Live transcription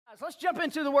Let's jump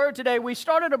into the Word today. We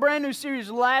started a brand new series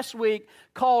last week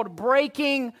called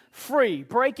Breaking Free.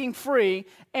 Breaking Free,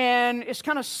 and it's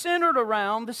kind of centered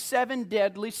around the 7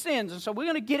 deadly sins. And so we're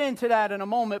going to get into that in a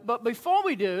moment. But before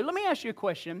we do, let me ask you a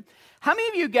question. How many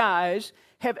of you guys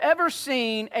have ever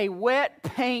seen a wet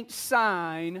paint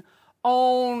sign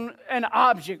on an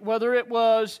object, whether it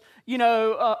was,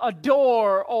 a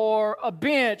door or a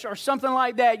bench or something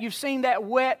like that? You've seen that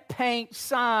wet paint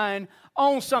sign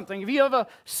on something. Have you ever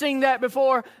seen that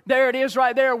before? There it is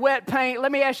right there, wet paint. Let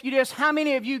me ask you this. How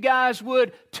many of you guys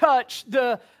would touch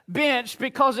the bench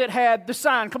because it had the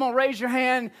sign? Come on, raise your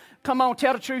hand. Come on,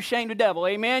 tell the truth, shame the devil.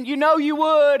 Amen. You know you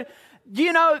would.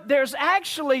 There's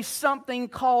actually something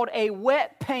called a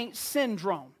wet paint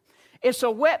syndrome. It's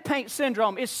a wet paint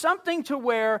syndrome. It's something to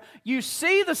where you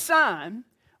see the sign,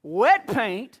 wet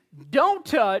paint, don't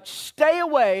touch, stay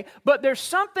away, but there's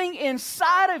something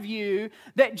inside of you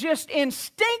that just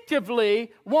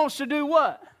instinctively wants to do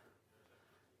what?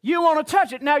 You want to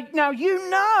touch it. Now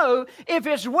if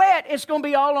it's wet, it's going to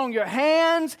be all on your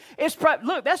hands.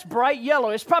 Look, that's bright yellow.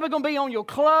 It's probably going to be on your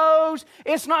clothes.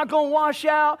 It's not going to wash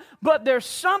out, but there's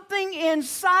something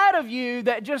inside of you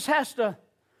that just has to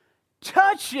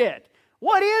touch it.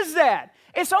 What is that?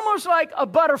 It's almost like a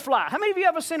butterfly. How many of you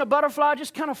ever seen a butterfly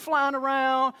just kind of flying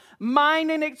around,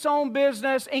 minding its own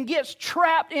business, and gets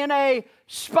trapped in a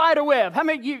spider web? How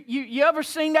many of you ever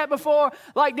seen that before?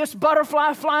 Like this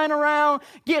butterfly flying around,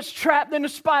 gets trapped in a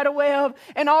spider web,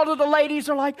 and all of the ladies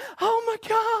are like, oh my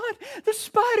God, the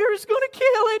spider is going to kill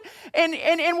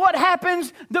it. And what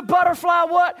happens? The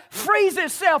butterfly frees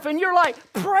itself, and you're like,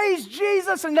 praise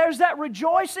Jesus, and there's that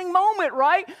rejoicing moment,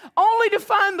 right? Only to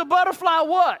find the butterfly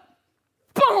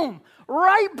boom,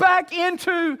 right back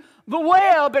into the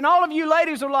web, and all of you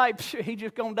ladies are like, he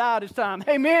just gonna die this time.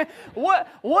 Amen.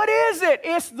 What is it?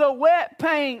 It's the wet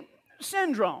paint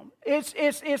syndrome. It's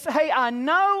hey, I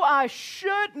know I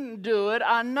shouldn't do it.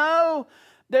 I know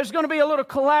there's going to be a little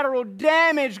collateral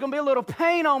damage, going to be a little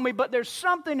pain on me, but there's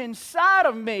something inside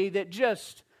of me that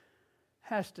just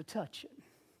has to touch it.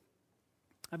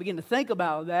 I begin to think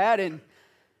about that, and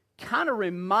kind of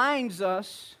reminds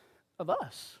us of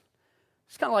us.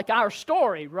 It's kind of like our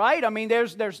story, right? I mean,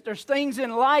 there's things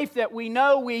in life that we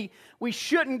know we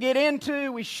shouldn't get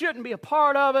into, we shouldn't be a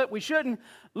part of it, we shouldn't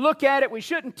look at it, we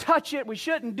shouldn't touch it, we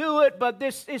shouldn't do it, but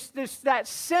that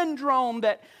syndrome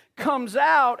that comes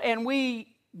out, and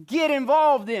we get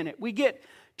involved in it. We get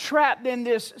trapped in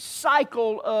this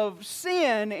cycle of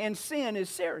sin, and sin is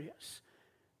serious.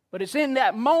 But it's in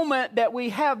that moment that we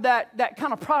have that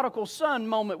kind of prodigal son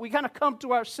moment. We kind of come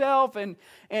to ourselves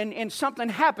and something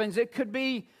happens. It could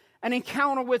be an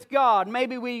encounter with God.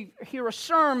 Maybe we hear a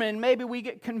sermon. Maybe we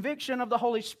get conviction of the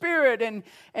Holy Spirit.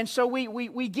 And so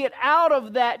we get out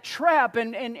of that trap.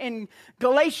 And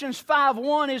Galatians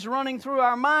 5:1 is running through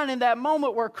our mind in that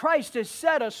moment where Christ has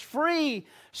set us free.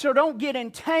 So don't get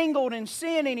entangled in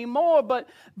sin anymore. But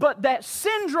that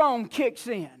syndrome kicks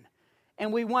in.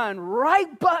 And we wind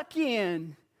right back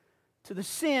in to the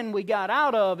sin we got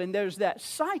out of, and there's that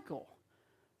cycle.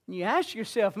 And you ask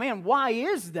yourself, man, why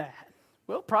is that?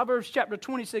 Well, Proverbs chapter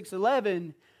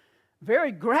 26:11,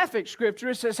 very graphic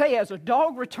scripture. It says, hey, as a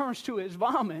dog returns to his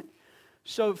vomit,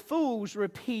 so fools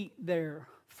repeat their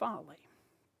folly.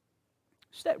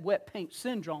 It's that wet paint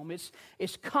syndrome.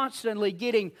 It's constantly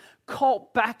getting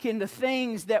caught back into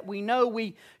things that we know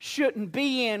we shouldn't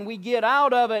be in. We get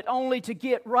out of it only to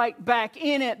get right back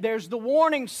in it. There's the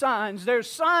warning signs.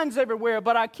 There's signs everywhere,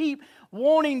 but I keep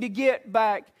wanting to get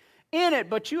back in it.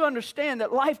 But you understand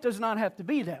that life does not have to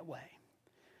be that way.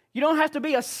 You don't have to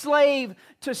be a slave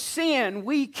to sin.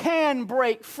 We can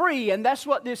break free, and that's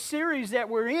what this series that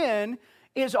we're in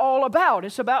is all about.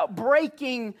 It's about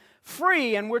breaking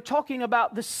free, and we're talking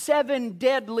about the 7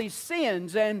 deadly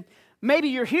sins. And maybe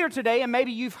you're here today, and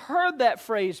maybe you've heard that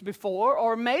phrase before,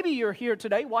 or maybe you're here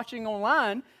today watching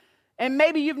online, and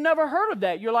maybe you've never heard of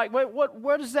that. You're like, wait,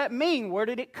 what does that mean? Where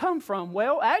did it come from?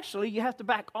 Well, actually, you have to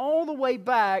back all the way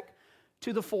back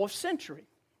to the 4th century.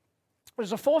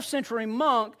 There's a 4th century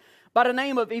monk by the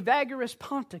name of Evagrius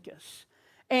Ponticus,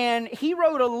 and he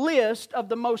wrote a list of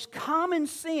the most common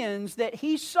sins that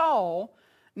he saw,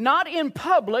 not in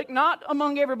public, not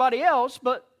among everybody else,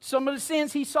 but some of the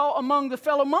sins he saw among the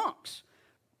fellow monks.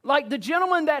 Like the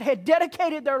gentlemen that had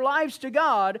dedicated their lives to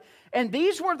God, and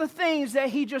these were the things that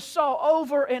he just saw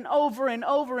over and over and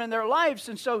over in their lives.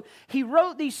 And so he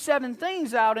wrote these 7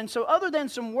 things out. And so other than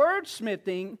some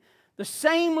wordsmithing, the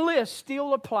same list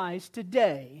still applies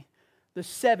today. The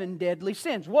 7 deadly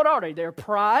sins. What are they? They're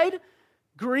pride,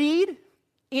 greed,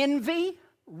 envy,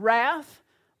 wrath,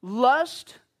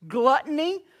 lust,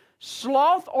 gluttony,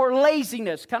 sloth or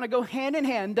laziness kind of go hand in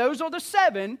hand. Those are the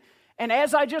 7. And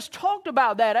as I just talked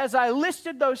about that, as I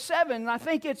listed those 7, I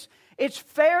think it's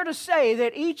fair to say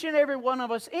that each and every one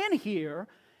of us in here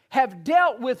have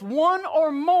dealt with one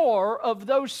or more of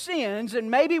those sins, and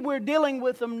maybe we're dealing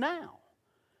with them now.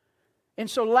 And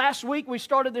so last week we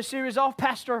started the series off.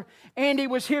 Pastor Andy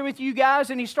was here with you guys,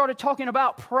 and he started talking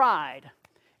about pride.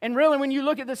 And really, when you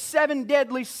look at the 7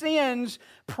 deadly sins,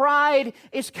 pride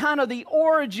is kind of the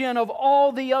origin of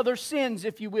all the other sins,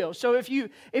 if you will. So if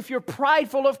you're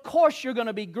prideful, of course you're going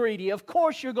to be greedy. Of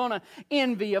course you're going to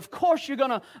envy. Of course you're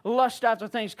going to lust after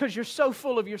things because you're so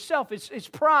full of yourself. It's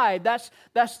pride. That's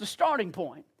the starting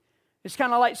point. It's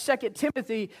kind of like 2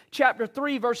 Timothy chapter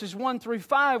 3, verses 1 through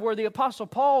 5, where the Apostle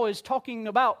Paul is talking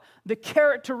about the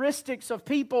characteristics of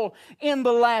people in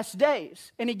the last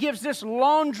days. And he gives this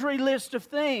laundry list of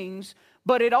things,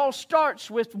 but it all starts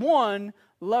with 1,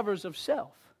 lovers of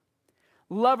self.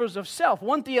 Lovers of self.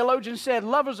 One theologian said,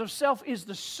 lovers of self is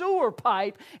the sewer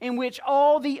pipe in which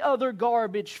all the other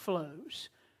garbage flows.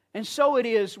 And so it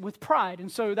is with pride.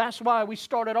 And so that's why we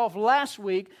started off last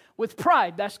week with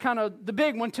pride. That's kind of the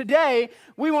big one. Today,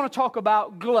 we want to talk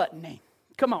about gluttony.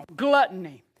 Come on,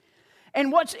 gluttony. And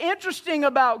what's interesting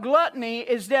about gluttony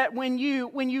is that when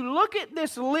you look at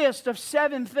this list of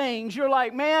 7 things, you're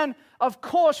like, man, of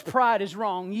course pride is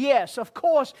wrong. Yes, of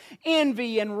course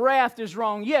envy and wrath is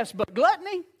wrong. Yes, but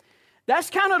gluttony?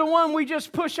 That's kind of the one we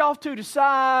just push off to the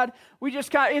side. We just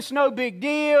it's no big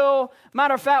deal.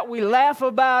 Matter of fact, we laugh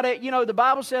about it. You know, the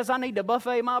Bible says I need to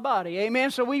buffet my body. Amen.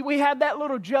 So we have that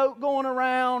little joke going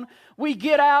around. We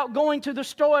get out going to the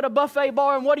store at a buffet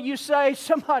bar, and what do you say?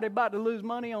 Somebody about to lose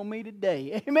money on me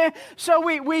today. Amen. So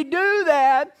we do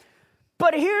that.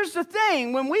 But here's the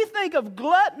thing. When we think of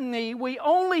gluttony, we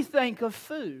only think of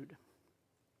food.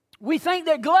 We think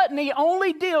that gluttony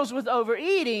only deals with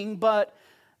overeating, but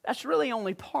that's really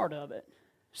only part of it.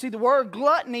 See, the word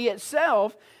gluttony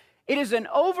itself, it is an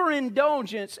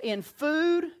overindulgence in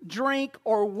food, drink,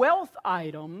 or wealth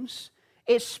items,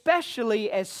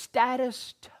 especially as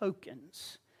status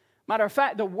tokens. Matter of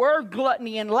fact, the word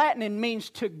gluttony in Latin means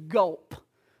to gulp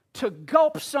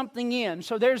something in.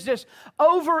 So there's this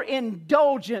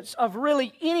overindulgence of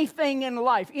really anything in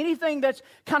life, anything that's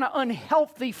kind of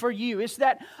unhealthy for you. It's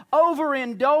that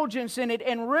overindulgence in it.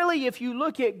 And really, if you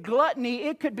look at gluttony,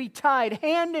 it could be tied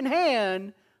hand in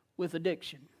hand with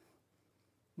addiction.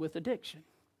 With addiction.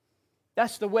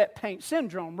 That's the wet paint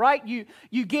syndrome, right? You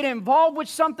get involved with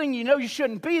something, you know you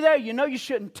shouldn't be there, you know you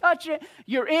shouldn't touch it,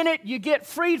 you're in it, you get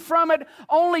freed from it,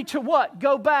 only to what?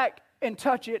 Go back and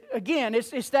touch it again.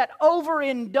 It's that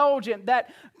overindulgent,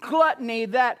 that gluttony,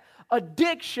 that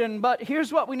addiction. But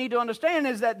here's what we need to understand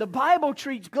is that the Bible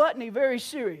treats gluttony very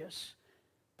serious.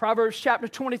 Proverbs chapter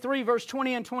 23, verse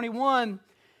 20 and 21,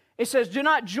 it says, do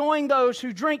not join those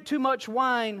who drink too much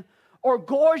wine or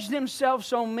gorge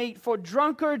themselves on meat, for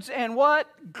drunkards and what?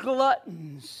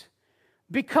 Gluttons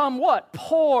become what?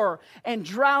 Poor, and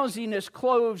drowsiness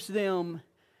clothes them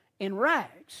in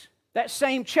rags. That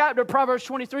same chapter, Proverbs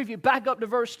 23, if you back up to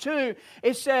verse 2,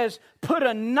 it says, put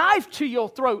a knife to your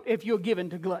throat if you're given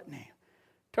to gluttony.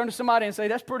 Turn to somebody and say,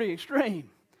 that's pretty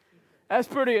extreme. That's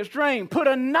pretty extreme. Put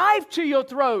a knife to your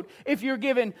throat if you're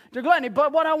given to gluttony.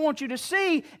 But what I want you to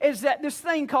see is that this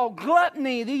thing called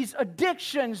gluttony, these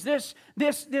addictions, this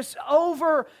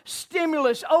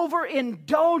overstimulus,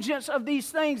 overindulgence of these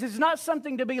things is not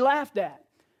something to be laughed at.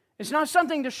 It's not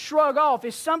something to shrug off.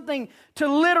 It's something to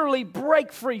literally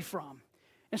break free from.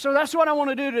 And so that's what I want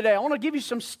to do today. I want to give you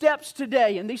some steps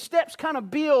today. And these steps kind of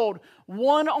build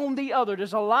one on the other.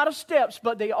 There's a lot of steps,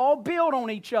 but they all build on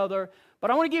each other.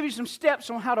 But I want to give you some steps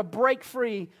on how to break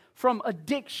free from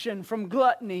addiction, from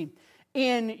gluttony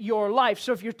in your life.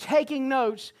 So if you're taking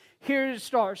notes, here it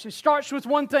starts. It starts with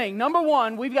one thing. Number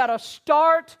one, we've got to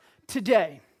start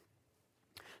today.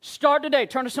 Start today.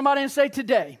 Turn to somebody and say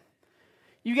today.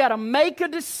 You got to make a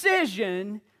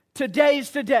decision.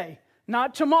 Today's today.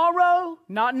 Not tomorrow,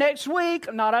 not next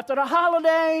week, not after the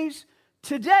holidays.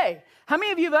 Today. How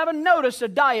many of you have ever noticed a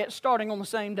diet starting on the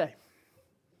same day?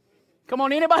 Come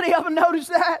on, anybody ever notice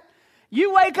that?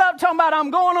 You wake up talking about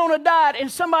I'm going on a diet and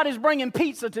somebody's bringing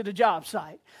pizza to the job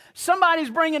site. Somebody's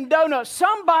bringing donuts.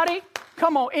 Somebody,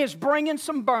 come on, is bringing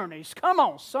some Bernies. Come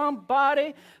on,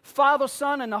 somebody, Father,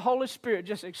 Son, and the Holy Spirit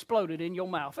just exploded in your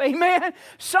mouth. Amen?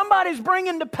 Somebody's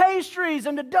bringing the pastries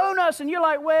and the donuts and you're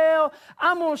like, well,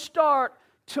 I'm going to start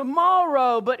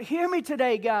tomorrow. But hear me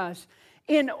today, guys.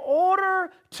 In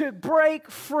order to break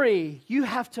free, you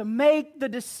have to make the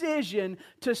decision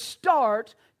to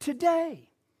start today.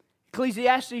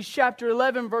 Ecclesiastes chapter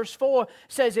 11 verse 4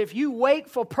 says, if you wait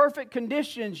for perfect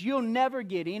conditions, you'll never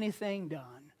get anything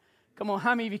done. Come on,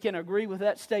 how many of you can agree with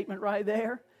that statement right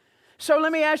there? So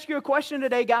let me ask you a question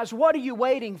today, guys. What are you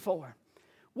waiting for?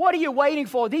 What are you waiting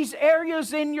for? These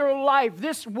areas in your life,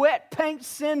 this wet paint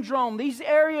syndrome, these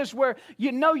areas where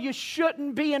you know you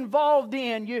shouldn't be involved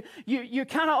in. You're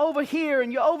kind of over here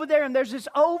and you're over there, and there's this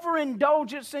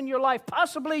overindulgence in your life,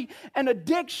 possibly an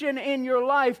addiction in your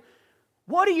life.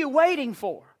 What are you waiting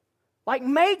for? Like,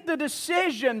 make the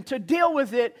decision to deal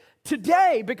with it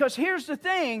today, because here's the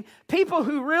thing. People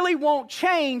who really won't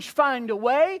change find a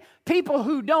way. People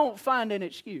who don't find an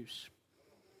excuse.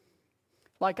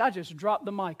 Like I just dropped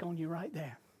the mic on you right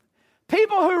there.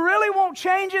 People who really won't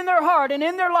change in their heart and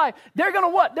in their life, they're going to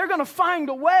what? They're going to find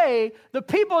a way. The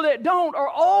people that don't are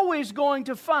always going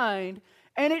to find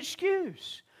an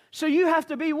excuse. So you have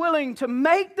to be willing to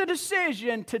make the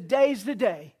decision. Today's the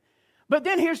day. But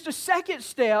then here's the second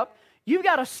step. You've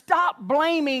got to stop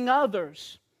blaming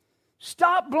others.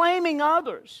 Stop blaming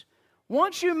others.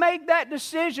 Once you make that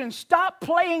decision, stop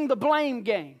playing the blame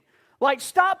game. Like,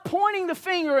 stop pointing the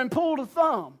finger and pull the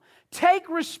thumb. Take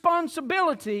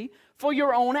responsibility for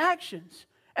your own actions.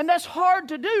 And that's hard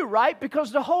to do, right?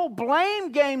 Because the whole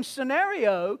blame game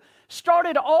scenario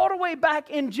started all the way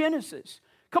back in Genesis.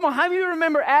 Come on, how many of you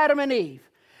remember Adam and Eve?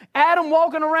 Adam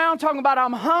walking around talking about,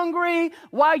 I'm hungry.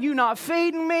 Why you not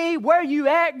feeding me? Where you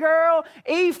at, girl?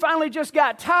 Eve finally just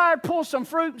got tired, pulled some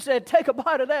fruit and said, take a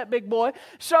bite of that, big boy.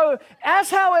 So that's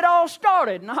how it all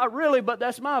started. Not really, but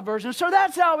that's my version. So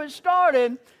that's how it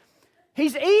started.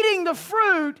 He's eating the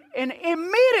fruit, and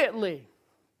immediately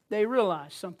they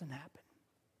realize something happened.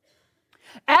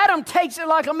 Adam takes it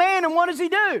like a man, and what does he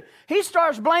do? He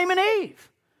starts blaming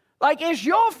Eve. Like, it's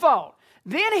your fault.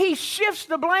 Then he shifts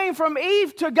the blame from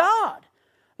Eve to God.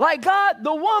 Like, God,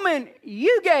 the woman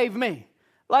you gave me.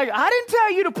 Like, I didn't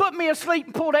tell you to put me asleep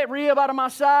and pull that rib out of my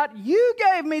side. You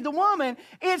gave me the woman.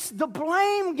 It's the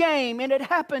blame game, and it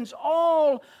happens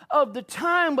all of the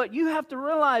time. But you have to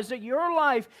realize that your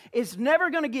life is never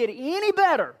going to get any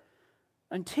better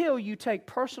until you take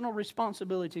personal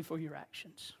responsibility for your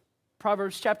actions.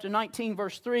 Proverbs chapter 19,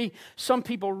 verse 3, some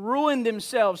people ruin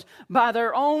themselves by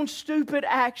their own stupid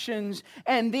actions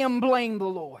and then blame the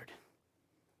Lord.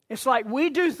 It's like we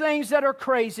do things that are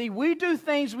crazy, we do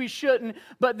things we shouldn't,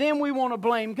 but then we want to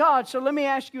blame God. So let me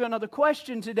ask you another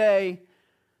question today.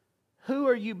 Who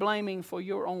are you blaming for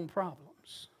your own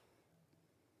problems?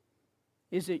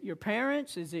 Is it your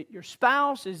parents? Is it your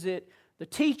spouse? Is it the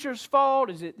teacher's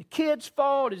fault? Is it the kid's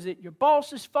fault? Is it your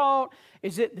boss's fault?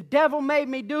 Is it the devil made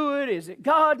me do it? Is it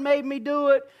God made me do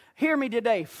it? Hear me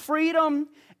today. Freedom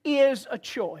is a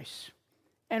choice.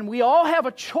 And we all have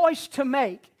a choice to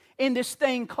make in this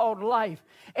thing called life.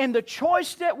 And the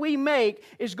choice that we make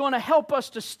is going to help us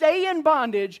to stay in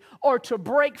bondage or to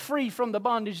break free from the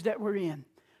bondage that we're in.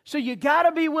 So you got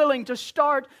to be willing to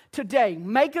start today.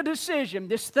 Make a decision.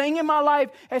 This thing in my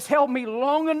life has held me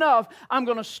long enough. I'm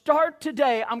going to start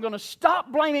today. I'm going to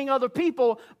stop blaming other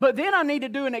people, but then I need to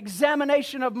do an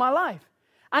examination of my life.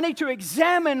 I need to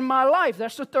examine my life.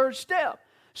 That's the third step.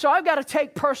 So I've got to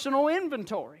take personal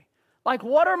inventory. Like,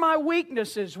 what are my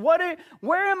weaknesses? Where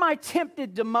am I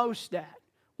tempted the most at?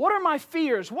 What are my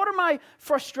fears? What are my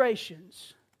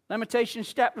frustrations?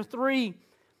 Lamentations chapter 3.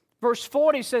 Verse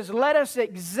 40 says, let us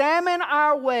examine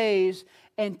our ways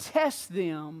and test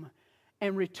them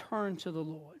and return to the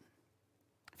Lord.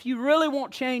 If you really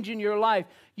want change in your life,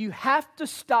 you have to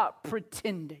stop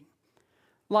pretending.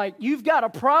 Like, you've got a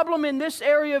problem in this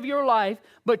area of your life,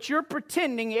 but you're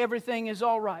pretending everything is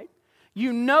all right.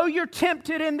 You know you're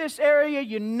tempted in this area.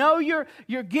 You know you're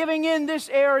giving in this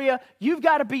area. You've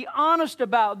got to be honest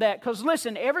about that. Because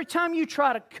listen, every time you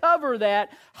try to cover that,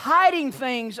 hiding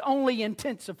things only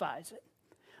intensifies it.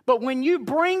 But when you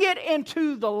bring it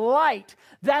into the light,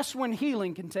 that's when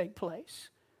healing can take place.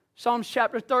 Psalms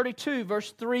chapter 32,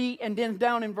 verse 3, and then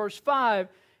down in verse 5,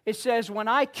 it says, when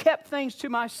I kept things to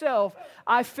myself,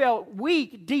 I felt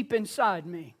weak deep inside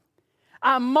me.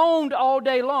 I moaned all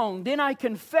day long. Then I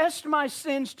confessed my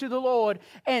sins to the Lord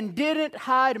and didn't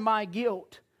hide my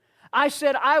guilt. I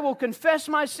said, I will confess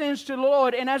my sins to the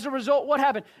Lord. And as a result, what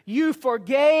happened? You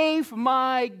forgave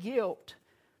my guilt.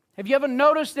 Have you ever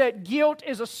noticed that guilt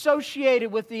is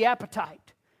associated with the appetite?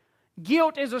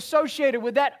 Guilt is associated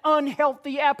with that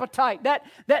unhealthy appetite,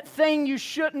 that thing you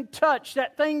shouldn't touch,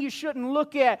 that thing you shouldn't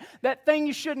look at, that thing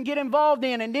you shouldn't get involved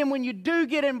in. And then when you do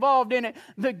get involved in it,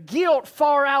 the guilt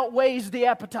far outweighs the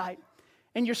appetite.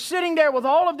 And you're sitting there with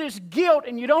all of this guilt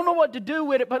and you don't know what to do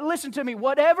with it. But listen to me,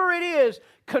 whatever it is,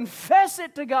 confess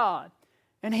it to God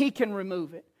and He can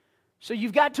remove it. So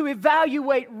you've got to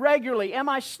evaluate regularly. Am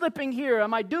I slipping here?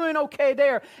 Am I doing okay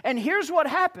there? And here's what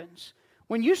happens.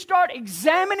 When you start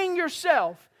examining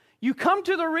yourself, You come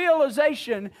to the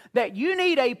realization that you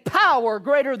need a power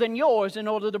greater than yours in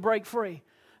order to break free.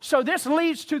 So this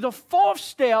leads to the fourth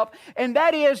step, and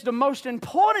that is the most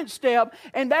important step,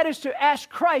 and that is to ask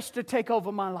Christ to take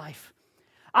over my life.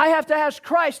 I have to ask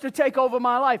Christ to take over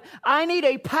my life. I need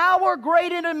a power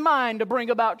greater than mine to bring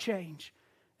about change.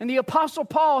 And the Apostle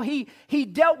Paul, he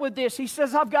dealt with this. He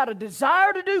says, I've got a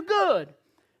desire to do good,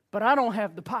 but I don't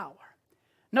have the power.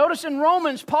 Notice in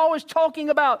Romans, Paul is talking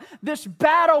about this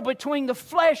battle between the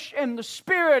flesh and the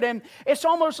spirit, and it's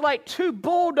almost like two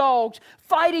bulldogs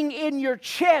fighting in your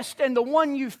chest, and the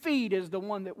one you feed is the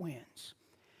one that wins.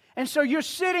 And so you're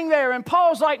sitting there, and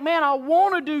Paul's like, man, I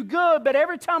want to do good, but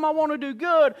every time I want to do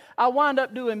good, I wind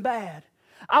up doing bad.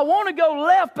 I want to go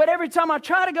left, but every time I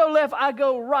try to go left, I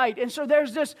go right. And so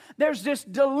there's this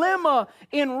dilemma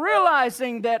in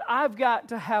realizing that I've got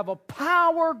to have a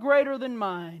power greater than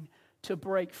mine to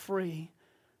break free.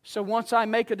 So once I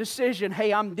make a decision,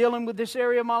 hey, I'm dealing with this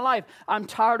area of my life. I'm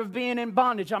tired of being in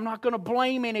bondage. I'm not going to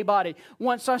blame anybody.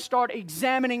 Once I start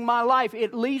examining my life,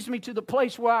 it leads me to the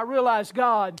place where I realize,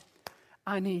 God,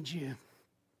 I need you.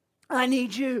 I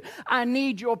need you. I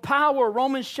need your power.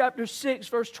 Romans chapter 6,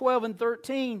 verse 12 and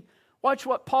 13. Watch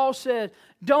what Paul said.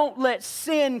 Don't let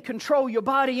sin control your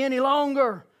body any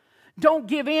longer. Don't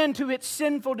give in to its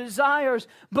sinful desires,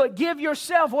 but give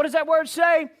yourself, what does that word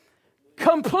say?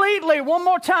 Completely. One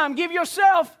more time. Give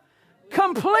yourself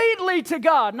completely to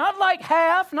God. Not like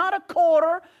half, not a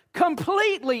quarter.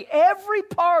 Completely. Every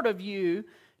part of you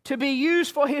to be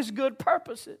used for His good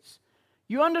purposes.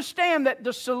 You understand that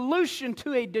the solution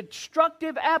to a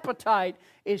destructive appetite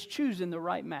is choosing the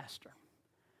right master.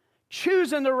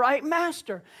 Choosing the right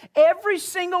master. Every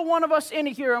single one of us in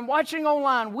here and watching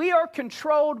online, we are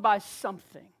controlled by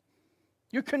something.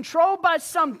 You're controlled by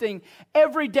something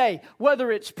every day,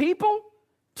 whether it's people,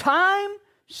 time,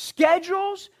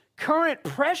 schedules, current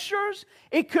pressures.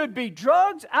 It could be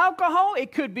drugs, alcohol,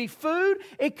 it could be food,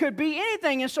 it could be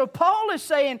anything. And so Paul is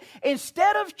saying,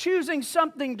 instead of choosing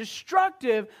something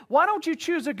destructive, why don't you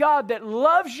choose a God that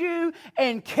loves you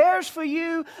and cares for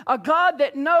you, a God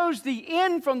that knows the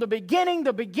end from the beginning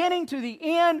to the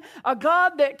end, a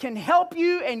God that can help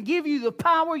you and give you the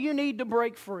power you need to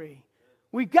break free.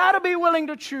 We've got to be willing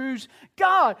to choose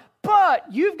God, but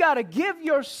you've got to give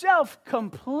yourself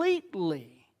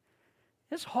completely.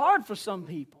 It's hard for some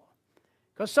people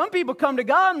because some people come to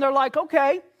God and they're like,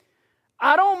 okay,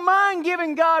 I don't mind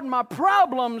giving God my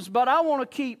problems, but I want to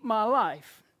keep my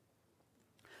life.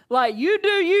 Like, you do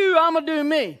you, I'm going to do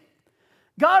me.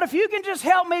 God, if you can just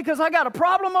help me because I got a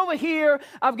problem over here,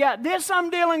 I've got this I'm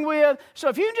dealing with, so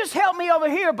if you can just help me over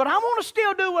here, but I want to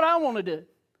still do what I want to do.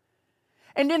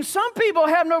 And then some people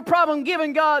have no problem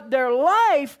giving God their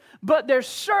life, but there's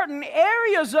certain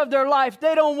areas of their life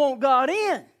they don't want God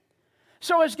in.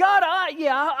 So it's God,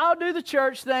 I'll do the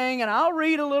church thing and I'll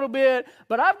read a little bit,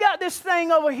 but I've got this thing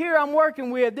over here I'm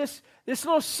working with, this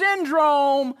little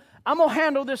syndrome, I'm going to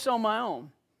handle this on my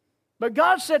own. But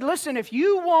God said, listen, if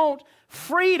you want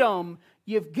freedom,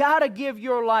 you've got to give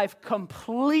your life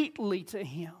completely to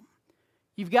Him.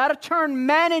 You've got to turn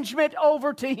management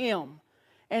over to Him.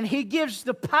 And He gives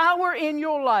the power in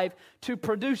your life to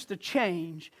produce the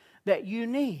change that you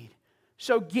need.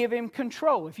 So give Him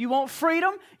control. If you want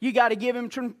freedom, you got to give Him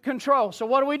control. So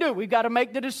what do? We've got to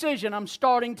make the decision. I'm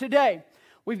starting today.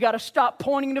 We've got to stop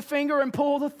pointing the finger and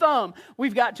pull the thumb.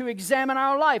 We've got to examine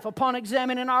our life. Upon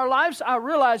examining our lives, I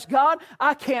realize, God,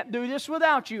 I can't do this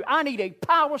without you. I need a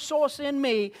power source in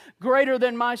me greater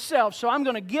than myself. So I'm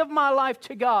going to give my life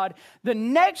to God. The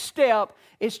next step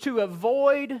is to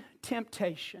avoid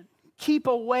temptation. Keep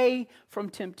away from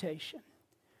temptation.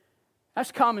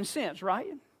 That's common sense, right?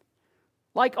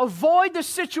 Like, avoid the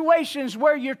situations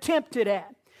where you're tempted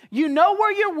at. You know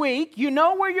where you're weak. You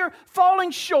know where you're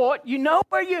falling short. You know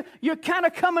where you're kind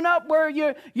of coming up where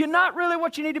you're not really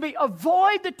what you need to be.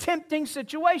 Avoid the tempting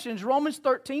situations. Romans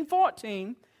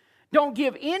 13:14. Don't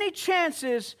give any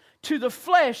chances to the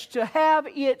flesh to have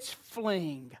its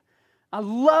fling. I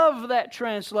love that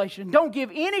translation. Don't give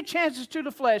any chances to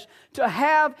the flesh to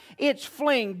have its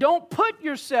fling. Don't put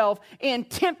yourself in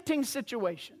tempting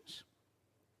situations.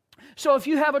 So if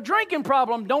you have a drinking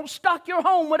problem, don't stock your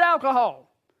home with alcohol.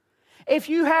 If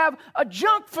you have a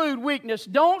junk food weakness,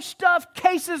 don't stuff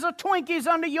cases of Twinkies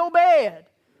under your bed.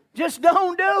 Just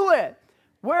don't do it.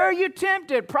 Where are you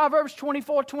tempted? Proverbs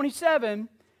 24:27.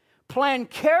 Plan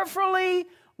carefully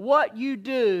what you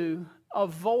do.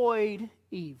 Avoid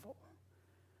evil.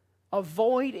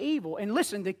 Avoid evil. And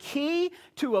listen, the key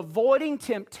to avoiding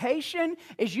temptation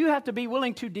is you have to be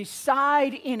willing to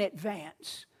decide in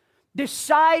advance.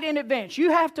 Decide in advance.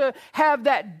 You have to have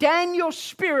that Daniel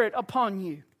spirit upon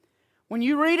you. When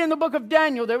you read in the book of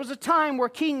Daniel, there was a time where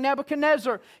King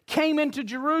Nebuchadnezzar came into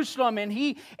Jerusalem and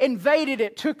he invaded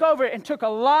it, took over it, and took a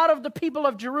lot of the people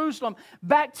of Jerusalem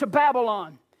back to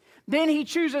Babylon. Then he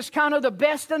chooses kind of the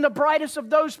best and the brightest of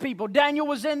those people. Daniel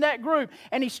was in that group,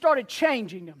 and he started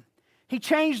changing them. He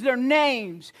changed their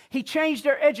names. He changed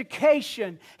their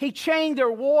education. He changed their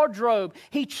wardrobe.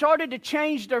 He started to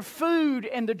change their food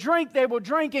and the drink they were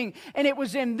drinking. And it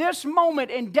was in this moment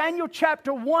in Daniel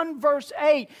chapter 1 verse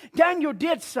 8, Daniel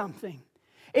did something.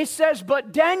 It says,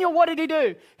 but Daniel, what did he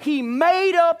do? He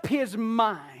made up his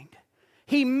mind.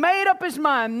 He made up his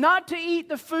mind not to eat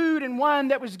the food and wine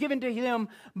that was given to him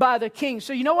by the king.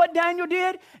 So you know what Daniel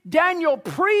did? Daniel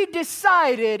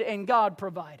pre-decided and God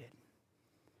provided.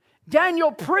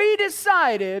 Daniel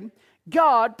pre-decided,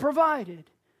 God provided.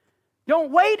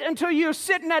 Don't wait until you're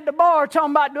sitting at the bar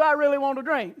talking about, do I really want to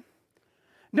drink?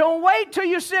 Don't wait till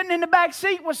you're sitting in the back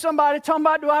seat with somebody talking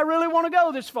about, do I really want to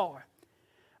go this far?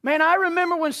 Man, I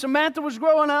remember when Samantha was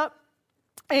growing up,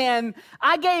 and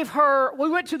I gave her, we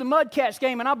went to the Mudcats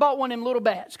game, and I bought one of them little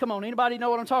bats. Come on, anybody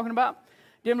know what I'm talking about?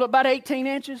 Them look about 18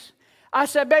 inches. I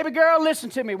said, baby girl, listen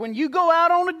to me. When you go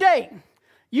out on a date,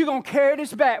 you're going to carry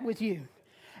this bat with you.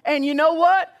 And you know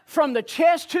what? From the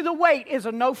chest to the waist is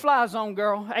a no-fly zone,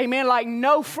 girl. Amen? Like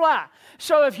no fly.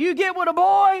 So if you get with a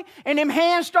boy and them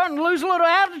hands starting to lose a little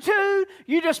altitude,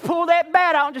 you just pull that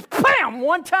bat out and just bam,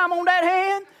 one time on that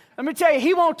hand. Let me tell you,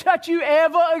 he won't touch you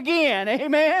ever again.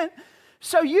 Amen?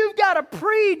 So you've got to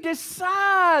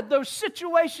pre-decide those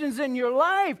situations in your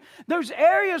life, those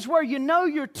areas where you know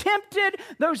you're tempted,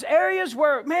 those areas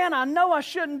where, man, I know I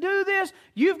shouldn't do this.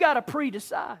 You've got to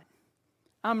pre-decide.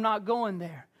 I'm not going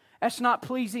there. That's not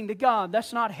pleasing to God.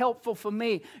 That's not helpful for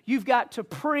me. You've got to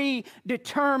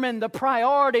predetermine the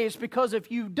priorities, because if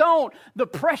you don't, the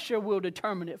pressure will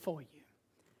determine it for you.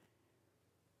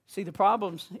 See, the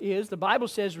problem is the Bible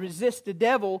says resist the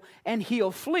devil and he'll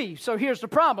flee. So here's the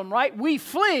problem, right? We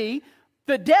flee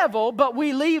the devil, but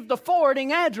we leave the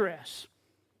forwarding address.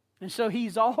 And so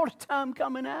he's all the time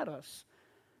coming at us.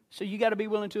 So you got to be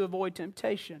willing to avoid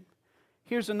temptation.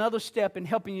 Here's another step in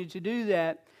helping you to do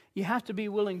that. You have to be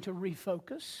willing to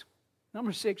refocus.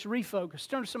 Number 6, refocus.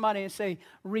 Turn to somebody and say,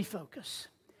 refocus.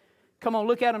 Come on,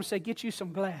 look at them and say, get you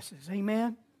some glasses.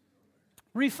 Amen?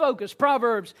 Refocus.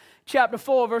 Proverbs chapter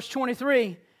 4, verse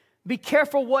 23. Be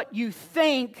careful what you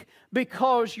think,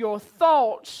 because your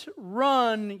thoughts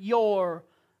run your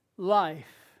life.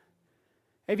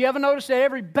 Have you ever noticed that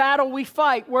every battle we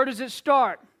fight, where does it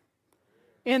start?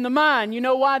 In the mind. You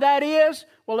know why that is?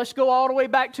 Well, let's go all the way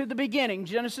back to the beginning.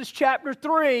 Genesis chapter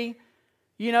 3.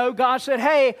 You know, God said,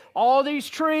 hey, all these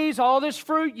trees, all this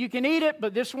fruit, you can eat it,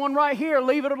 but this one right here,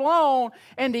 leave it alone.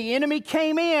 And the enemy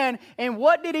came in, and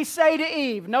what did he say to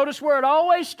Eve? Notice where it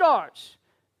always starts.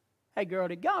 Hey, girl,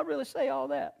 did God really say all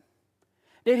that?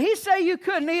 Did he say you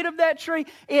couldn't eat of that tree?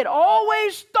 It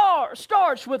always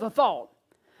starts with a thought.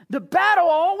 The battle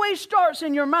always starts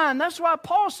in your mind. That's why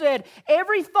Paul said,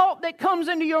 every thought that comes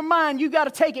into your mind, you got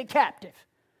to take it captive.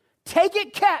 Take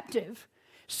it captive.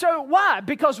 So why?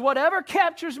 Because whatever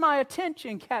captures my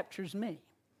attention captures me.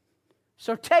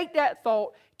 So take that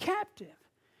thought captive.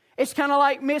 It's kind of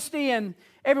like Misty, and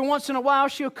every once in a while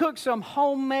she'll cook some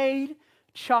homemade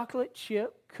chocolate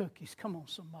chip cookies. Come on,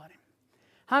 somebody.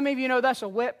 How many of you know that's a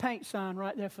wet paint sign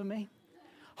right there for me?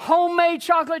 Homemade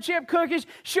chocolate chip cookies.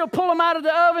 She'll pull them out of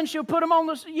the oven. She'll put them on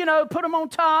put them on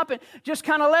top and just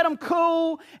kind of let them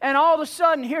cool. And all of a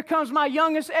sudden, here comes my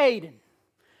youngest Aiden.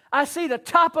 I see the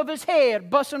top of his head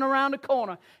busting around the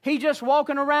corner. He just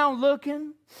walking around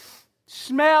looking,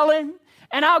 smelling.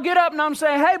 And I'll get up and I'm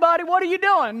saying, hey, buddy, what are you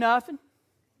doing? Nothing.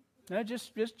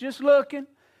 Just looking.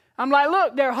 I'm like,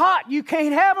 look, they're hot. You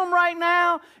can't have them right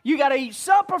now. You got to eat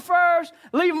supper first.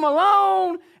 Leave them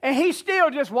alone. And he's still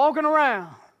just walking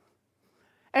around.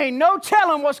 Ain't no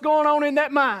telling what's going on in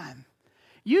that mind.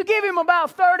 You give him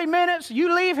about 30 minutes.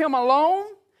 You leave him alone.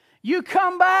 You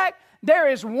come back. There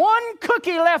is one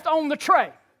cookie left on the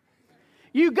tray.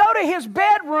 You go to his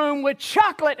bedroom with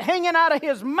chocolate hanging out of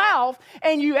his mouth,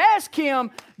 and you ask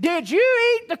him, did you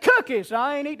eat the cookies?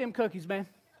 I ain't eat them cookies, man.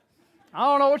 I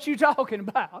don't know what you're talking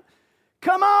about.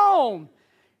 Come on.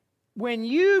 When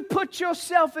you put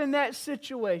yourself in that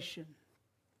situation,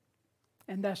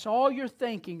 and that's all you're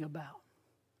thinking about,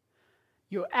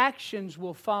 your actions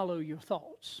will follow your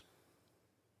thoughts.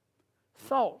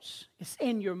 Thoughts. It's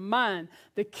in your mind.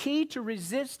 The key to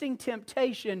resisting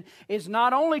temptation is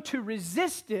not only to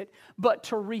resist it, but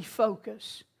to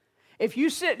refocus. If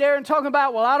you sit there and talk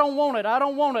about, well, I don't want it, I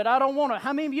don't want it, I don't want it.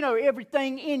 How many of you know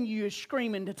everything in you is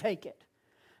screaming to take it?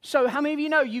 So how many of you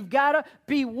know you've got to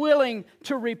be willing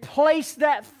to replace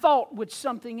that thought with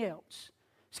something else?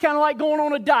 It's kind of like going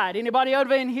on a diet. Anybody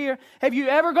over in here, have you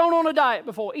ever gone on a diet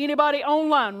before? Anybody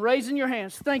online, raising your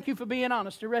hands. Thank you for being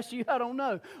honest. The rest of you, I don't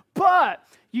know. But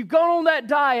you've gone on that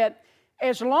diet.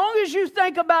 As long as you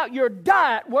think about your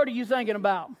diet, what are you thinking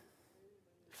about?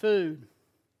 Food.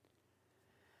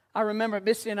 I remember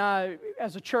Missy and I,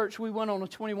 as a church, we went on a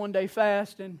 21-day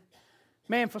fast, and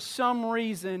man, for some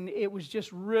reason, it was just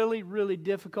really, really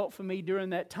difficult for me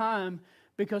during that time,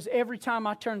 because every time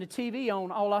I turned the TV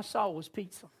on, all I saw was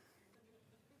pizza.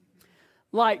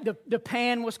 Like the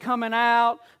pan was coming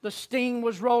out, the steam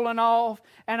was rolling off,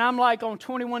 and I'm like on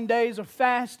 21 days of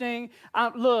fasting.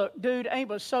 Look, dude, ain't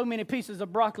but so many pieces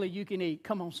of broccoli you can eat.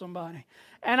 Come on, somebody.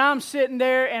 And I'm sitting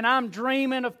there and I'm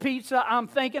dreaming of pizza. I'm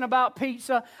thinking about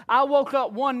pizza. I woke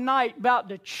up one night about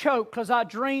to choke because I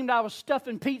dreamed I was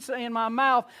stuffing pizza in my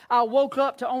mouth. I woke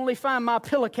up to only find my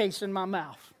pillowcase in my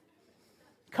mouth.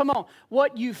 Come on.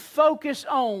 What you focus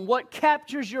on, what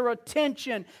captures your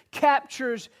attention,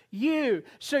 captures you.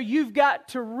 So you've got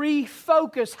to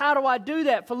refocus. How do I do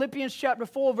that? Philippians chapter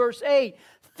 4, verse 8.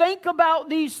 Think about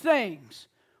these things.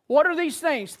 What are these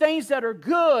things? Things that are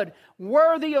good,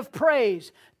 worthy of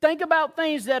praise. Think about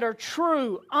things that are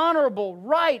true, honorable,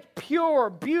 right, pure,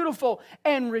 beautiful,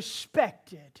 and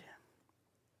respected.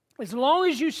 As long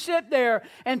as you sit there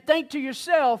and think to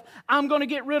yourself, I'm going to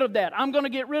get rid of that, I'm going to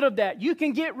get rid of that. You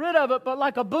can get rid of it, but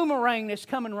like a boomerang that's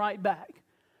coming right back.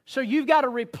 So you've got to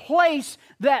replace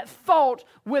that thought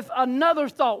with another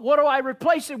thought. What do I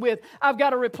replace it with? I've got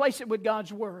to replace it with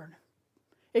God's Word.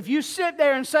 If you sit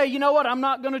there and say, you know what, I'm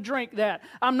not going to drink that,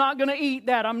 I'm not going to eat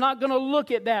that, I'm not going to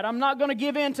look at that, I'm not going to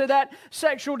give in to that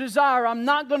sexual desire, I'm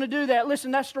not going to do that.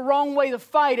 Listen, that's the wrong way to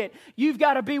fight it. You've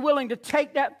got to be willing to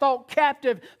take that thought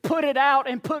captive, put it out,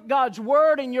 and put God's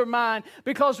Word in your mind.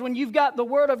 Because when you've got the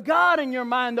Word of God in your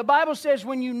mind, the Bible says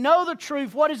when you know the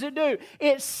truth, what does it do?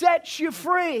 It sets you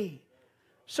free.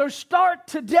 So start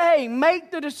today. Make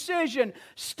the decision.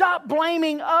 Stop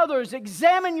blaming others.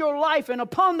 Examine your life. And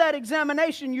upon that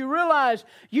examination, you realize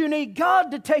you need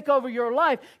God to take over your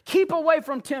life. Keep away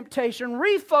from temptation.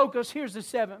 Refocus. Here's the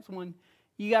seventh one.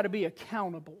 You got to be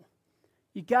accountable.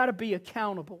 You got to be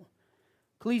accountable.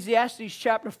 Ecclesiastes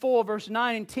chapter 4, verse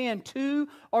 9 and 10. Two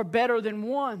are better than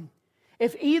one.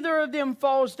 If either of them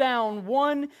falls down,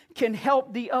 one can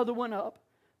help the other one up.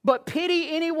 But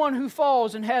pity anyone who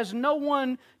falls and has no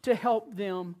one to help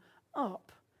them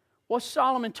up. What's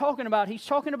Solomon talking about? He's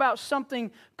talking about something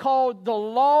called the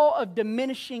law of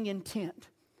diminishing intent.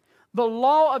 The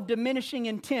law of diminishing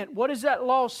intent. What does that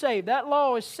law say? That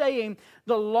law is saying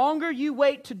the longer you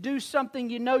wait to do something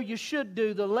you know you should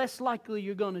do, the less likely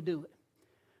you're going to do it.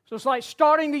 So it's like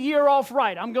starting the year off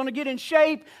right. I'm going to get in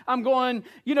shape. I'm going,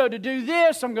 to do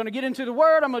this. I'm going to get into the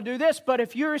Word. I'm going to do this. But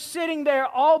if you're sitting there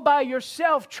all by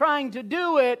yourself trying to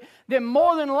do it, then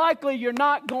more than likely you're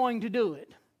not going to do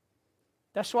it.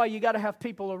 That's why you got to have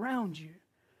people around you.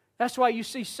 That's why you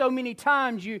see so many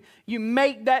times you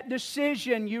make that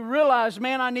decision. You realize,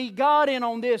 man, I need God in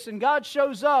on this. And God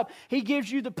shows up. He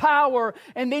gives you the power.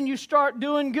 And then you start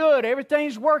doing good.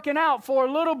 Everything's working out for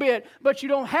a little bit. But you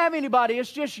don't have anybody.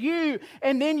 It's just you.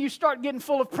 And then you start getting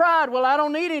full of pride. Well, I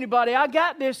don't need anybody. I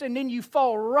got this. And then you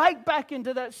fall right back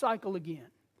into that cycle again.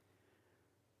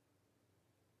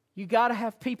 You got to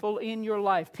have people in your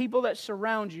life. People that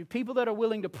surround you. People that are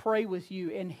willing to pray with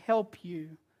you and help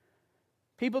you.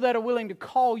 People that are willing to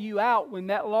call you out when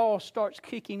that law starts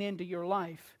kicking into your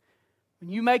life. When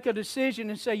you make a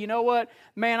decision and say, you know what,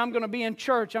 man, I'm going to be in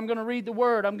church. I'm going to read the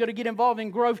Word. I'm going to get involved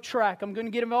in Growth Track. I'm going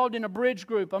to get involved in a bridge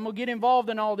group. I'm going to get involved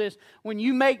in all this. When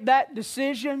you make that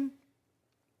decision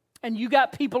and you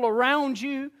got people around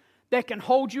you that can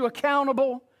hold you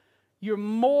accountable, you're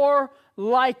more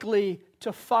likely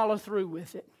to follow through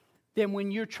with it than when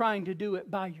you're trying to do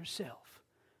it by yourself.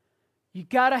 You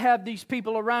got to have these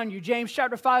people around you. James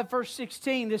chapter 5, verse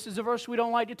 16. This is a verse we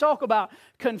don't like to talk about.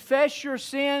 Confess your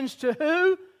sins to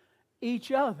who? Each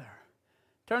other.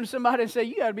 Turn to somebody and say,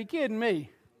 you got to be kidding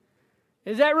me.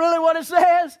 Is that really what it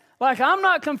says? Like I'm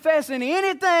not confessing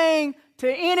anything to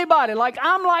anybody. Like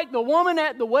I'm like the woman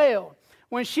at the well.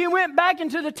 When she went back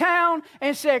into the town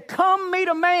and said, come meet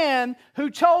a man who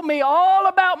told me all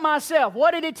about myself.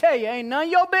 What did he tell you? Ain't none of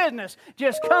your business.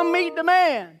 Just come meet the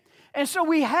man. And so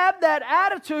we have that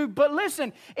attitude, but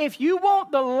listen, if you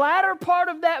want the latter part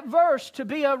of that verse to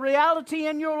be a reality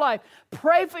in your life,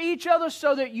 pray for each other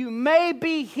so that you may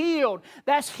be healed.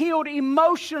 That's healed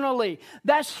emotionally.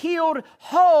 That's healed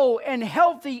whole and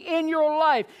healthy in your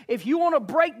life. If you want to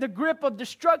break the grip of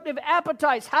destructive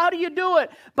appetites, how do you do it?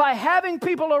 By having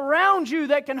people around you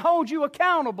that can hold you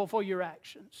accountable for your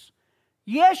actions.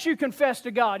 Yes, you confess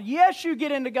to God. Yes, you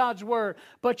get into God's Word.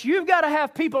 But you've got to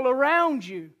have people around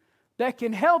you that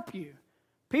can help you.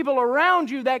 People around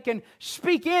you that can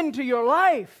speak into your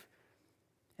life.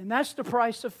 And that's the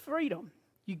price of freedom.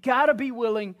 You got to be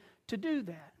willing to do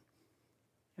that.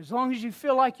 As long as you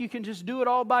feel like you can just do it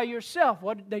all by yourself.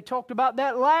 They talked about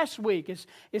that last week.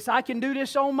 It's I can do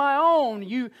this on my own.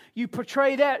 You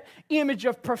portray that image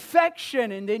of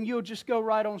perfection, and then you'll just go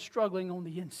right on struggling on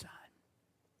the inside.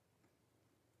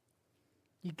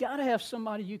 You got to have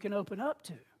somebody you can open up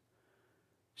to.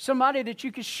 Somebody that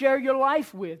you can share your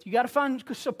life with. You got to find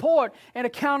support and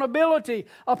accountability.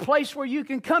 A place where you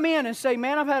can come in and say,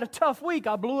 man, I've had a tough week.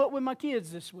 I blew up with my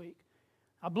kids this week.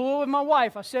 I blew it with my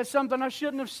wife. I said something I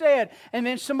shouldn't have said. And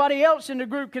then somebody else in the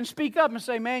group can speak up and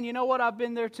say, man, you know what? I've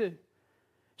been there too.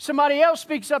 Somebody else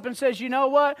speaks up and says, you know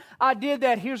what? I did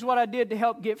that. Here's what I did to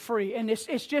help get free. And it's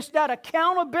just that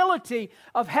accountability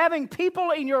of having people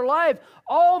in your life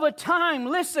all the time.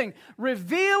 Listen,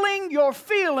 revealing your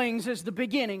feelings is the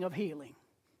beginning of healing.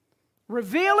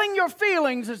 Revealing your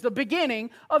feelings is the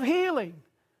beginning of healing.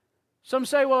 Some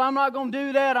say, well, I'm not going to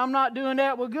do that. I'm not doing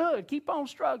that. Well, good. Keep on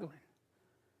struggling.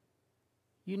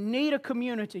 You need a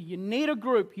community. You need a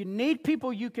group. You need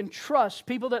people you can trust,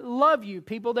 people that love you,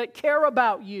 people that care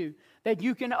about you, that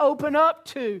you can open up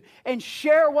to and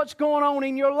share what's going on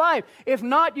in your life. If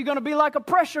not, you're going to be like a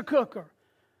pressure cooker.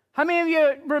 How many of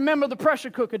you remember the pressure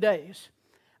cooker days?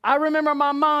 I remember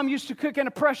my mom used to cook in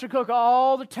a pressure cooker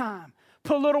all the time.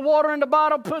 Put a little water in the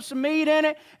bottom, put some meat in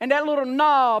it, and that little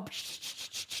knob.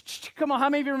 Come on, how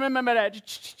many of you remember that?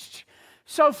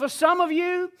 So for some of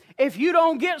you, if you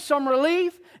don't get some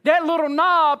relief, that little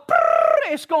knob,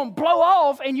 it's going to blow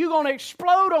off and you're going to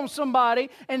explode on somebody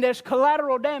and there's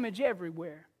collateral damage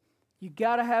everywhere. You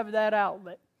got to have that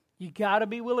outlet. You got to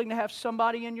be willing to have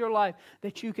somebody in your life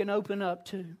that you can open up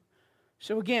to.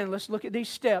 So again, let's look at these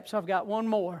steps. I've got one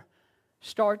more.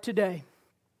 Start today.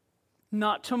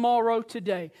 Not tomorrow,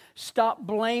 today. Stop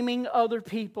blaming other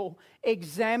people.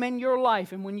 Examine your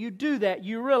life. And when you do that,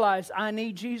 you realize, I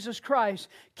need Jesus Christ.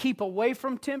 Keep away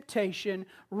from temptation.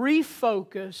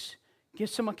 Refocus. Get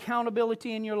some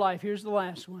accountability in your life. Here's the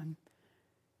last one.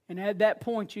 And at that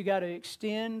point, you got to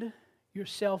extend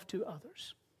yourself to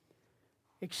others.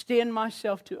 Extend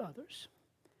myself to others.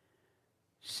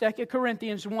 2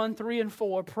 Corinthians 1, 3, and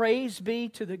 4. Praise be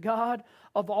to the God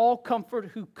of all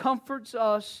comfort who comforts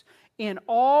us in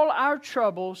all our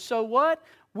troubles, so what?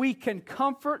 We can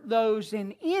comfort those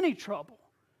in any trouble,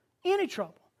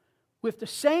 with the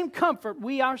same comfort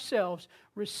we ourselves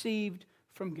received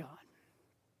from God.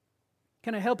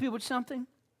 Can I help you with something?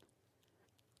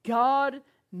 God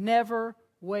never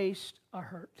wastes a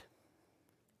hurt.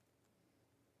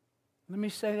 Let me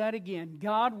say that again.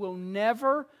 God will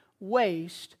never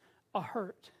waste a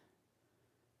hurt.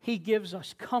 He gives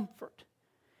us comfort.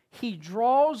 He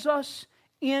draws us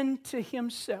into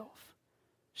Himself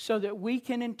so that we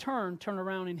can in turn turn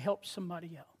around and help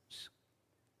somebody else.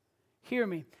 Hear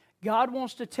me. God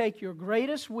wants to take your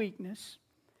greatest weakness,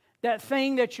 that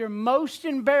thing that you're most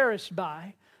embarrassed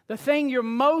by, the thing you're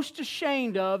most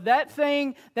ashamed of, that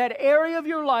thing, that area of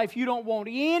your life you don't want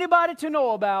anybody to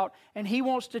know about, and He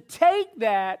wants to take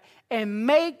that and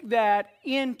make that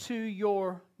into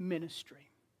your ministry,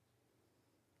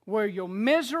 where your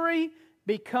misery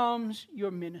becomes your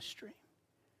ministry.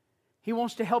 He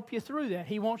wants to help you through that.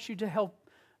 He wants you to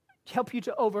help you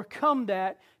to overcome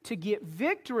that, to get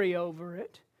victory over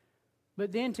it,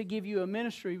 but then to give you a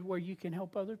ministry where you can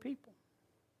help other people.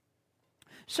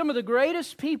 Some of the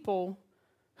greatest people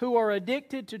who are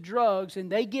addicted to drugs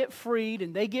and they get freed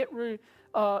and they get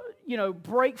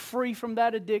break free from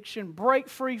that addiction, break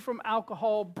free from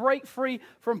alcohol, break free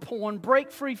from porn,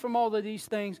 break free from all of these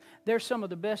things, they're some of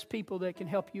the best people that can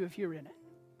help you if you're in it.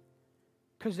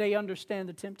 Because they understand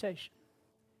the temptation.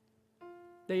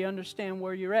 They understand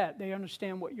where you're at. They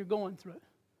understand what you're going through.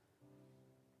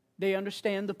 They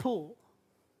understand the pull.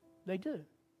 They do.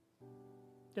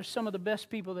 They're some of the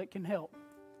best people that can help.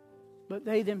 But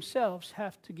they themselves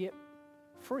have to get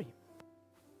free.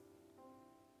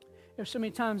 There's so many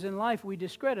times in life we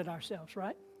discredit ourselves,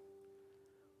 right?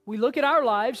 We look at our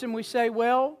lives and we say,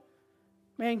 well,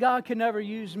 man, God can never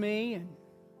use me, and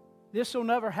this will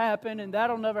never happen, and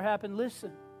that'll never happen.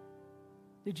 Listen,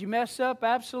 did you mess up?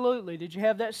 Absolutely. Did you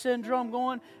have that syndrome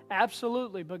going?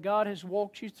 Absolutely. But God has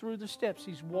walked you through the steps.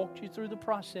 He's walked you through the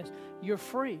process. You're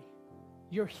free.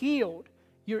 You're healed.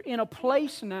 You're in a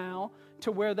place now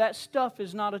to where that stuff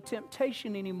is not a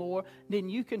temptation anymore. Then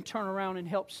you can turn around and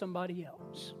help somebody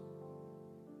else.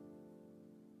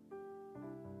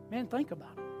 Man, think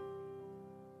about it.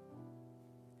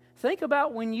 Think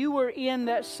about when you were in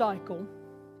that cycle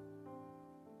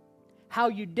how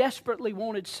you desperately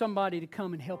wanted somebody to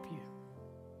come and help you.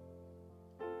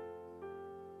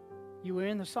 You were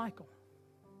in the cycle.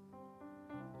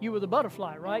 You were the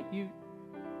butterfly, right? You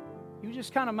were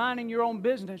just kind of minding your own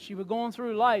business. You were going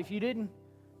through life. You didn't,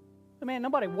 man,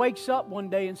 nobody wakes up one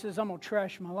day and says, I'm going to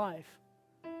trash my life.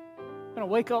 I'm going to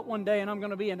wake up one day and I'm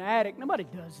going to be an addict. Nobody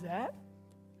does that.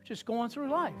 You're just going through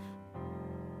life.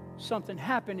 Something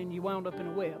happened and you wound up in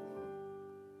a web.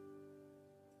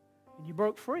 And you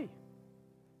broke free.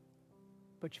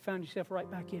 But you found yourself right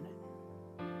back in it.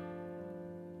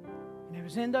 And it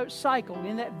was in that cycle,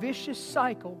 in that vicious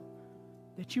cycle,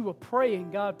 that you were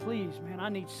praying, God, please, man, I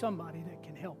need somebody that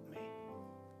can help me.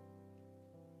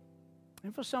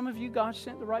 And for some of you, God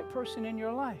sent the right person in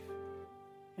your life.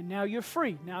 And now you're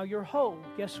free. Now you're whole.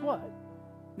 Guess what?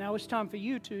 Now it's time for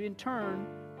you to, in turn,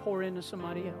 pour into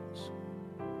somebody else.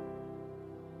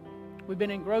 We've been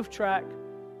in Growth Track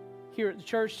here at the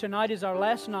church. Tonight is our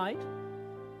last night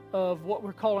of what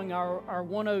we're calling our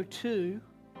 102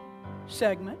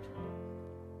 segment.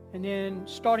 And then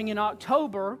starting in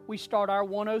October, we start our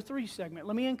 103 segment.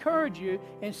 Let me encourage you,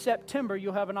 in September,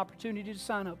 you'll have an opportunity to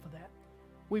sign up for that.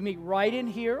 We meet right in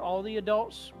here, all the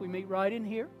adults, we meet right in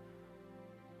here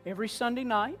every Sunday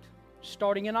night.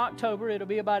 Starting in October, it'll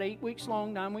be about 8 weeks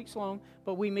long, 9 weeks long,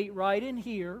 but we meet right in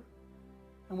here,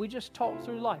 and we just talk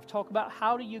through life. Talk about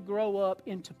how do you grow up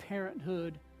into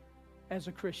parenthood as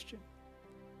a Christian.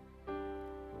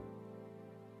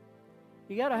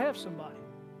 You got to have somebody.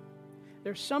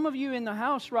 There's some of you in the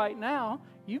house right now,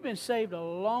 you've been saved a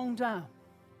long time.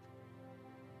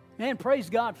 Man, praise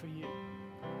God for you.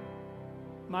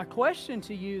 My question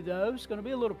to you, though, is going to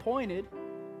be a little pointed,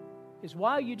 is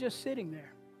why are you just sitting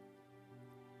there?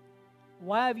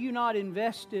 Why have you not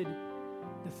invested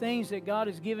the things that God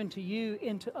has given to you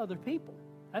into other people?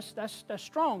 That's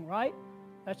strong, right?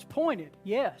 That's pointed,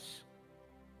 yes.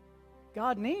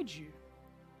 God needs you.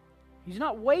 He's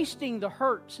not wasting the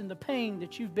hurts and the pain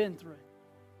that you've been through.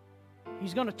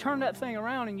 He's going to turn that thing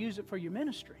around and use it for your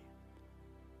ministry.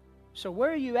 So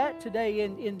where are you at today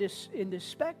in this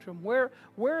spectrum? Where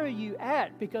are you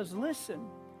at? Because listen,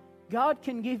 God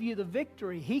can give you the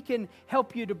victory. He can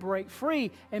help you to break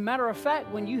free. And matter of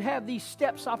fact, when you have these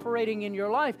steps operating in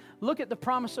your life, look at the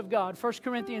promise of God. 1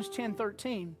 Corinthians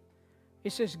 10:13.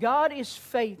 It says, God is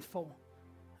faithful.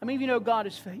 How many of you know God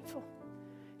is faithful?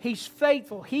 He's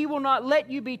faithful. He will not let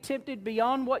you be tempted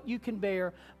beyond what you can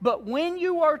bear. But when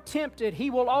you are tempted, He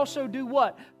will also do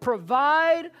what?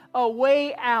 Provide a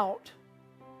way out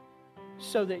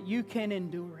so that you can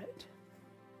endure it.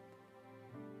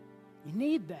 You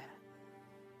need that.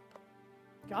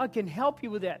 God can help you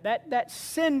with that. That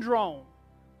syndrome.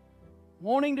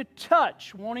 Wanting to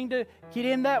touch, wanting to get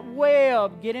in that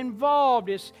web, get involved.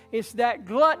 It's that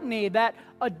gluttony, that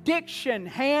addiction,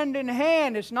 hand in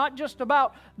hand. It's not just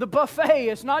about the buffet.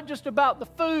 It's not just about the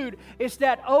food. It's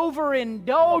that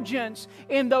overindulgence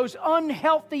in those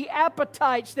unhealthy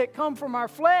appetites that come from our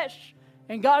flesh.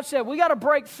 And God said, we got to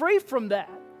break free from that.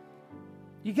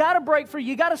 You got to break free.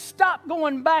 You got to stop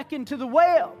going back into the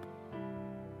web.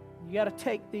 You got to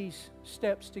take these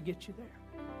steps to get you there.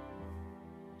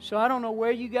 So I don't know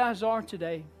where you guys are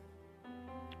today,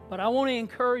 but I want to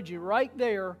encourage you right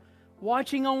there,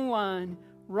 watching online,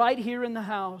 right here in the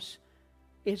house.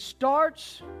 It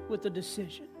starts with a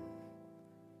decision.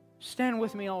 Stand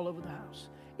with me all over the house.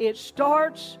 It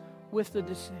starts with the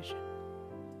decision.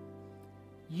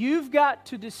 You've got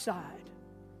to decide.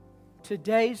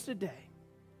 Today's the day.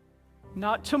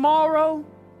 Not tomorrow,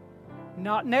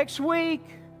 not next week,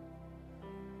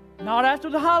 not after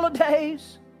the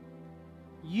holidays.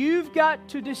 You've got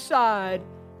to decide,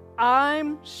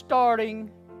 I'm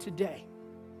starting today.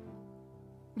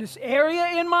 This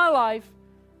area in my life,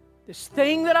 this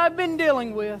thing that I've been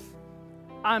dealing with,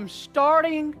 I'm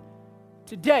starting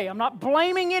today. I'm not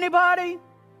blaming anybody.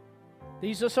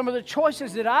 These are some of the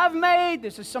choices that I've made.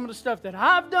 This is some of the stuff that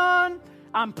I've done.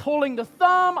 I'm pulling the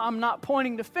thumb. I'm not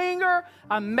pointing the finger.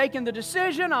 I'm making the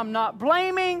decision. I'm not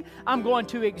blaming. I'm going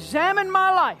to examine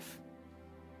my life.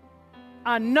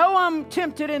 I know I'm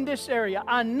tempted in this area.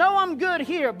 I know I'm good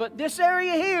here, but this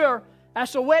area here,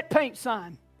 that's a wet paint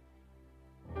sign.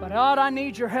 But God, I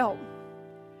need your help.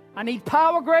 I need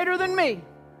power greater than me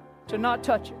to not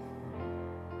touch it.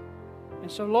 And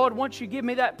And so, Lord, once you give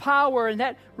me that power and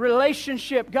that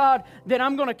relationship, God, then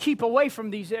I'm going to keep away from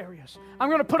these areas. I'm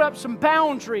going to put up some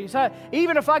boundaries.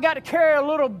 Even if I got to carry a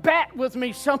little bat with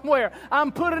me somewhere,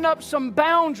 I'm putting up some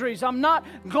boundaries. I'm not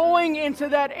going into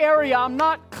that area. I'm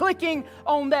not clicking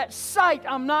on that site.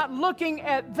 I'm not looking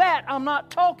at that. I'm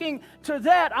not talking to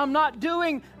that. I'm not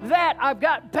doing that. I've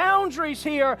got boundaries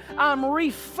here. I'm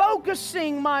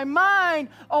refocusing my mind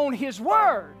on His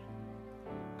Word.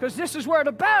 Because this is where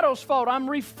the battle's fought. I'm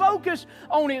refocused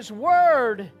on His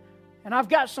Word. And I've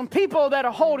got some people that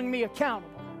are holding me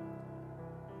accountable.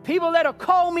 People that'll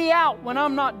call me out when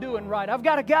I'm not doing right. I've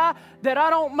got a guy that I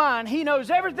don't mind. He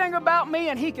knows everything about me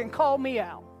and he can call me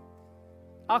out.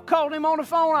 I called him on the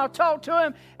phone. I'll talk to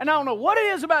him. And I don't know what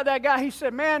it is about that guy. He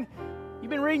said, man, you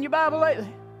been reading your Bible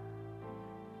lately?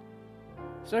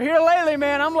 So here lately,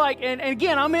 man, I'm like, and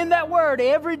again, I'm in that Word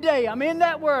every day. I'm in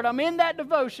that Word. I'm in that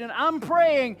devotion. I'm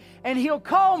praying, and he'll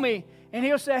call me, and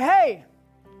he'll say, hey,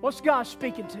 what's God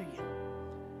speaking to you?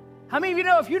 How many of you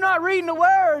know if you're not reading the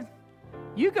Word,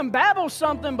 you can babble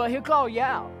something, but he'll call you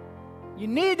out. You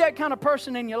need that kind of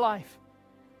person in your life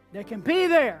that can be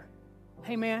there.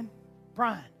 Hey, man,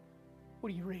 Brian,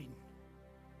 what are you reading?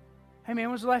 Hey, man,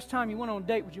 when's the last time you went on a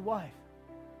date with your wife?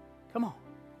 Come on.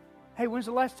 Hey, when's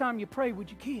the last time you prayed with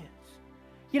your kids?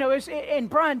 You know, and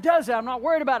Brian does that. I'm not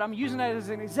worried about it. I'm using that as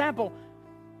an example.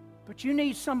 But you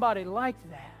need somebody like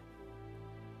that.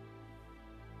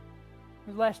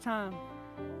 When's the last time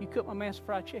you cooked my man some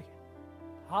fried chicken?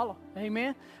 Holla.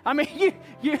 Amen? I mean,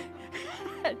 you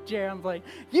Jerry, I'm playing.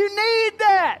 You need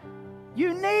that.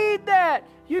 You need that.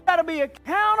 You got to be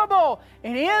accountable.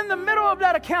 And in the middle of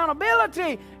that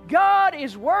accountability, God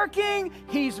is working,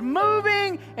 He's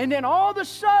moving, and then all of a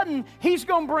sudden, He's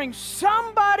going to bring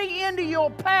somebody into your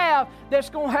path that's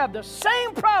going to have the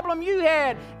same problem you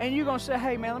had, and you're going to say,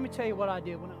 hey, man, let me tell you what I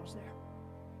did when I was there.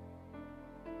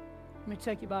 Let me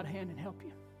take you by the hand and help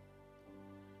you.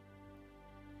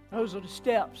 Those are the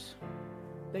steps.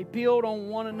 They build on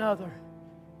one another.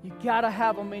 You got to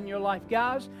have them in your life.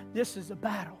 Guys, this is a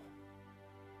battle.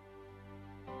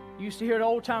 You used to hear the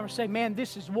old timers say, man,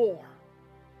 this is war.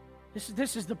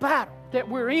 This is the battle that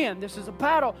we're in. This is a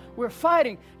battle we're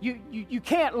fighting. You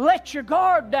can't let your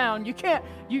guard down. You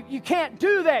can't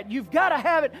do that. You've got to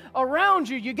have it around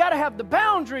you. You've got to have the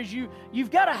boundaries.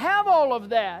 You've got to have all of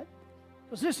that.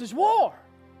 Because this is war.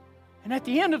 And at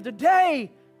the end of the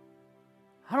day,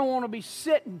 I don't want to be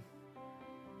sitting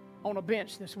on a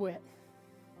bench that's wet.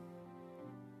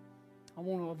 I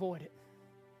want to avoid it.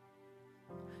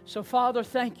 So, Father,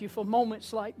 thank you for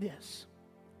moments like this.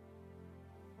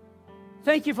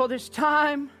 Thank you for this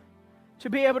time to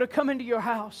be able to come into your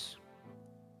house.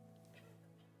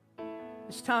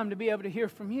 It's time to be able to hear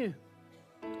from you.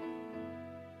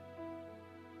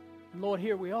 And Lord,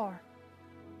 here we are.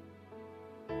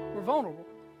 We're vulnerable.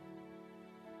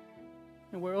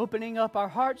 And we're opening up our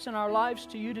hearts and our lives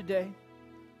to you today.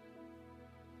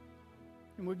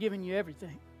 And we're giving you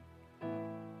everything.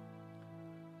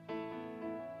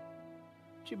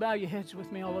 Would you bow your heads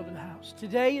with me all over the house?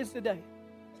 Today is the day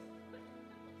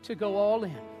to go all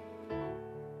in.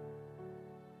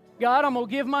 God, I'm going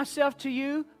to give myself to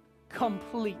you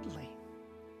completely.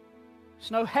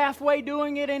 There's no halfway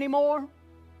doing it anymore.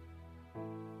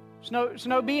 There's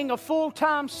no being a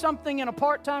full-time something and a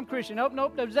part-time Christian.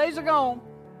 Nope, those days are gone.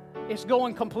 It's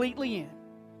going completely in.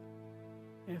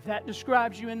 And if that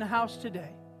describes you in the house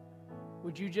today,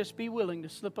 would you just be willing to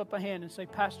slip up a hand and say,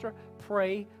 Pastor,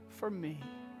 pray for me.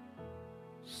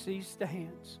 Seize the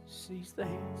hands, seize the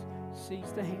hands,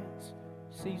 seize the hands,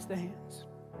 seize the hands.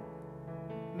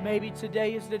 Maybe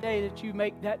today is the day that you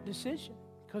make that decision,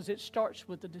 because it starts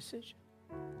with a decision.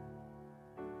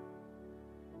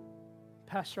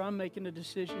 Pastor, I'm making a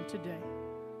decision today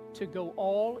to go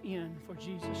all in for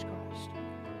Jesus Christ.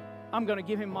 I'm going to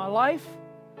give Him my life.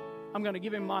 I'm going to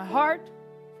give Him my heart.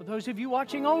 For those of you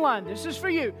watching online, this is for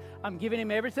you. I'm giving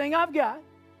Him everything I've got.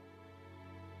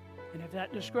 And if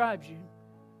that describes you,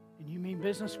 and you mean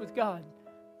business with God,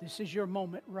 this is your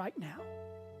moment right now.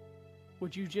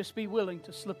 Would you just be willing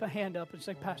to slip a hand up and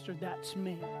say, Pastor, that's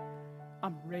me.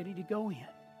 I'm ready to go in.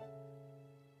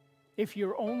 If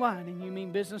you're online and you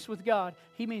mean business with God,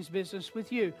 He means business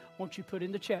with you. Won't you put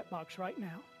in the chat box right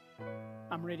now?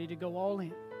 I'm ready to go all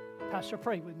in. Pastor,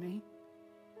 pray with me.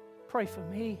 Pray for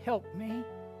me. Help me.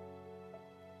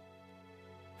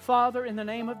 Father, in the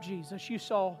name of Jesus, you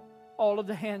saw all of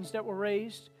the hands that were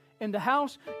raised in the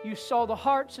house. You saw the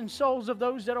hearts and souls of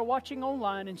those that are watching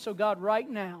online. And so, God, right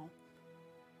now,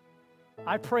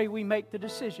 I pray we make the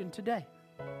decision today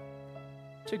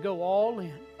to go all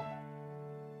in.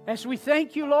 As we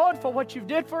thank you, Lord, for what you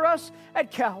did for us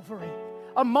at Calvary,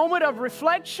 a moment of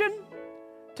reflection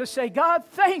to say, God,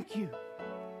 thank you.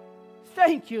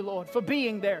 Thank you, Lord, for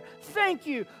being there. Thank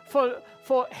you for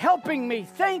helping me.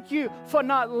 Thank you for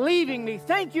not leaving me.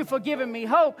 Thank you for giving me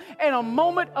hope. And a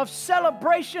moment of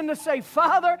celebration to say,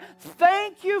 Father,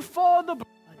 thank you for the blood,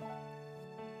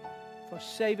 for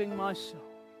saving my soul.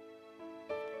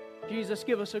 Jesus,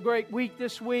 give us a great week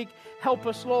this week. Help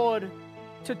us, Lord,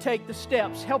 to take the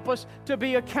steps. Help us to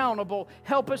be accountable.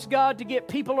 Help us, God, to get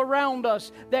people around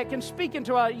us that can speak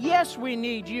into our, yes, we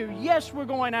need you. Yes, we're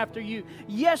going after you.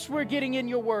 Yes, we're getting in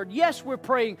your word. Yes, we're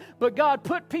praying. But God,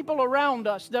 put people around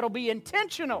us that'll be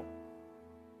intentional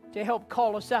to help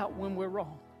call us out when we're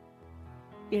wrong.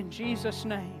 In Jesus'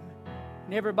 name.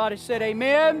 And everybody said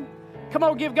amen. Come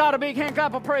on, give God a big hand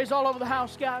clap of praise all over the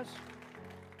house, guys.